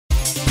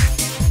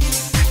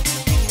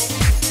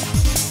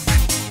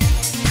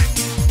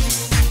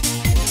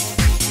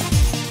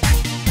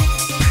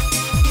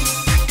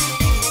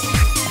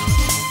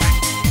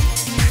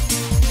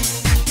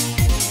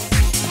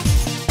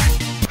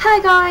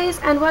guys,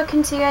 and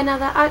welcome to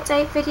another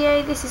update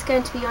video. This is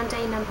going to be on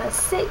day number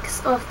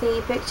 6 of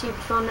the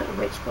BookTube-a-thon,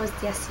 which was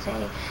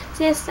yesterday.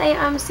 So yesterday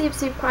I'm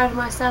super proud of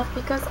myself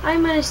because I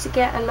managed to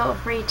get a lot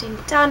of reading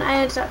done. I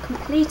ended up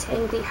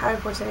completing the Harry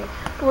Potter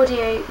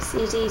audio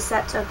CD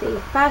set of the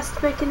first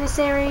book in the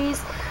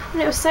series,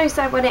 and it was so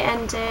sad when it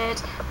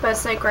ended, but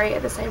so great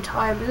at the same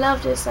time.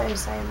 Loved it so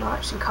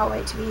much and can't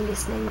wait to be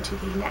listening to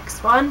the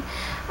next one.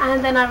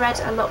 And then I read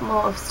a lot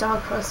more of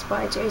Star-Crossed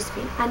by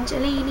Josephine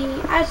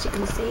Angelini. As you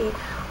can see,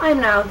 I'm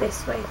now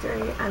this way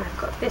through and I've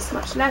got this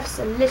much left,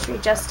 so literally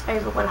just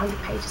over 100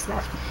 pages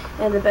left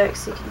in the book,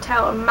 so you can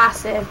tell a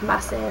massive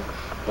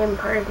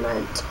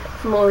improvement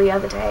from all the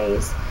other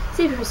days.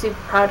 Super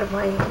proud of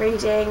my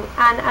reading,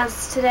 and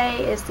as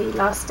today is the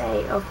last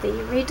day of the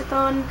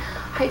readathon,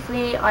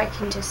 hopefully I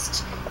can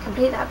just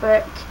complete that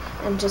book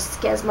and just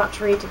get as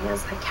much reading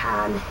as I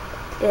can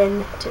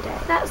in today.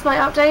 That's my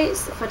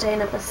updates for day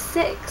number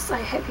 6.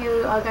 I hope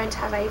you are going to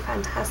have a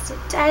fantastic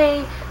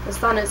day. The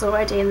sun is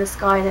already in the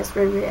sky and it's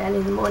really early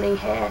in the morning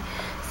here.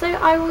 So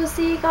I will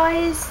see you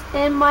guys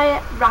in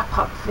my wrap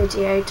up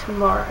video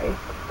tomorrow.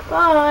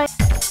 Bye!